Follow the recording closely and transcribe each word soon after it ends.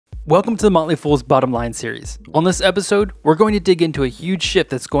Welcome to the Motley Fool's Bottom Line series. On this episode, we're going to dig into a huge shift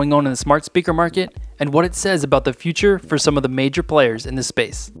that's going on in the smart speaker market and what it says about the future for some of the major players in this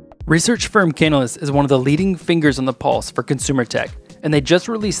space. Research firm Canalys is one of the leading fingers on the pulse for consumer tech, and they just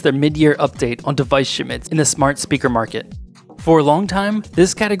released their mid-year update on device shipments in the smart speaker market. For a long time,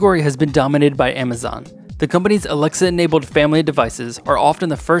 this category has been dominated by Amazon. The company's Alexa-enabled family of devices are often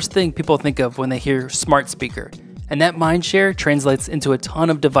the first thing people think of when they hear smart speaker, and that mindshare translates into a ton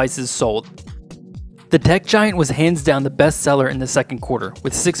of devices sold. The tech giant was hands down the best seller in the second quarter,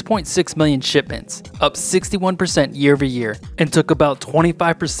 with 6.6 million shipments, up 61% year over year, and took about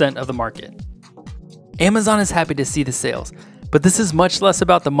 25% of the market. Amazon is happy to see the sales, but this is much less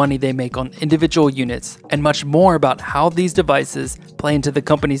about the money they make on individual units, and much more about how these devices play into the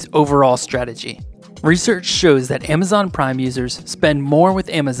company's overall strategy. Research shows that Amazon Prime users spend more with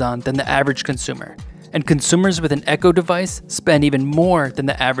Amazon than the average consumer, and consumers with an Echo device spend even more than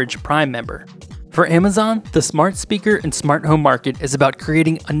the average Prime member. For Amazon, the smart speaker and smart home market is about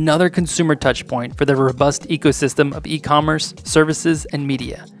creating another consumer touchpoint for their robust ecosystem of e-commerce, services, and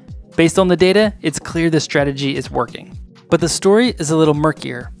media. Based on the data, it's clear the strategy is working. But the story is a little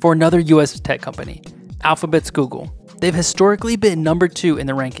murkier for another US tech company, Alphabet's Google. They've historically been number 2 in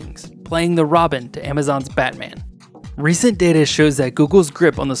the rankings, playing the Robin to Amazon's Batman. Recent data shows that Google's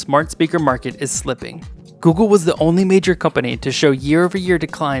grip on the smart speaker market is slipping. Google was the only major company to show year-over-year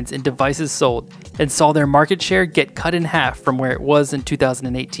declines in devices sold and saw their market share get cut in half from where it was in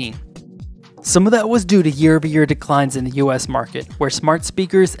 2018. Some of that was due to year-over-year declines in the US market, where smart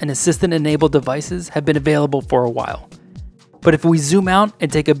speakers and assistant-enabled devices have been available for a while. But if we zoom out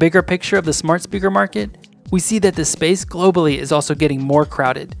and take a bigger picture of the smart speaker market, we see that the space globally is also getting more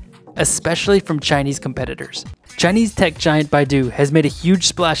crowded, especially from Chinese competitors. Chinese tech giant Baidu has made a huge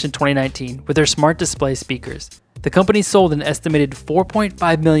splash in 2019 with their smart display speakers. The company sold an estimated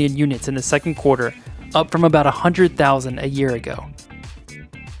 4.5 million units in the second quarter, up from about 100,000 a year ago.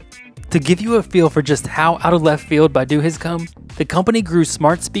 To give you a feel for just how out of left field Baidu has come, the company grew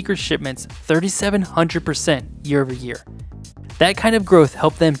smart speaker shipments 3,700% year over year. That kind of growth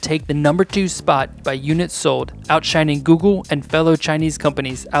helped them take the number 2 spot by units sold, outshining Google and fellow Chinese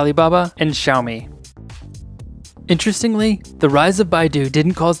companies Alibaba and Xiaomi. Interestingly, the rise of Baidu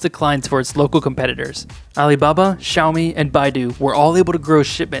didn't cause declines for its local competitors. Alibaba, Xiaomi, and Baidu were all able to grow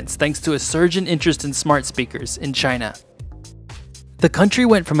shipments thanks to a surge in interest in smart speakers in China. The country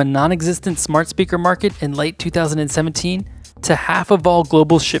went from a non-existent smart speaker market in late 2017 to half of all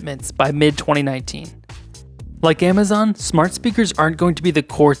global shipments by mid-2019. Like Amazon, smart speakers aren't going to be the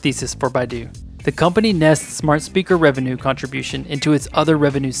core thesis for Baidu. The company nests smart speaker revenue contribution into its other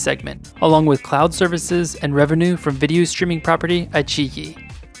revenue segment, along with cloud services and revenue from video streaming property iQIYI.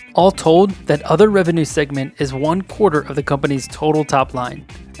 All told, that other revenue segment is 1/4 of the company's total top line.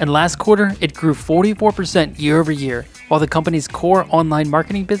 And last quarter, it grew 44% year over year, while the company's core online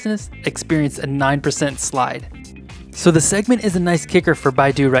marketing business experienced a 9% slide. So the segment is a nice kicker for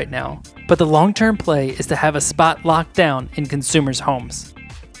Baidu right now, but the long-term play is to have a spot locked down in consumers' homes.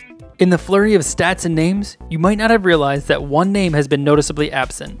 In the flurry of stats and names, you might not have realized that one name has been noticeably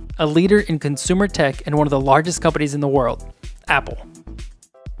absent, a leader in consumer tech and one of the largest companies in the world, Apple.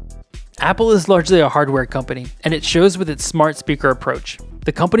 Apple is largely a hardware company, and it shows with its smart speaker approach.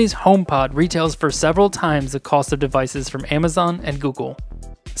 The company's HomePod retails for several times the cost of devices from Amazon and Google.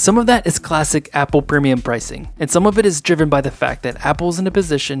 Some of that is classic Apple premium pricing, and some of it is driven by the fact that Apple's in a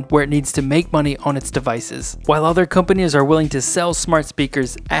position where it needs to make money on its devices, while other companies are willing to sell smart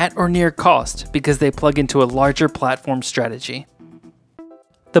speakers at or near cost because they plug into a larger platform strategy.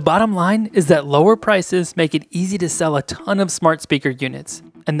 The bottom line is that lower prices make it easy to sell a ton of smart speaker units,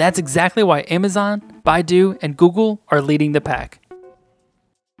 and that's exactly why Amazon, Baidu, and Google are leading the pack.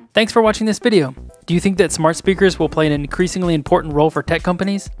 Thanks for watching this video. Do you think that smart speakers will play an increasingly important role for tech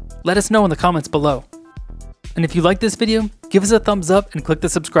companies? Let us know in the comments below. And if you like this video, give us a thumbs up and click the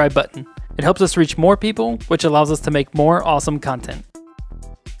subscribe button. It helps us reach more people, which allows us to make more awesome content.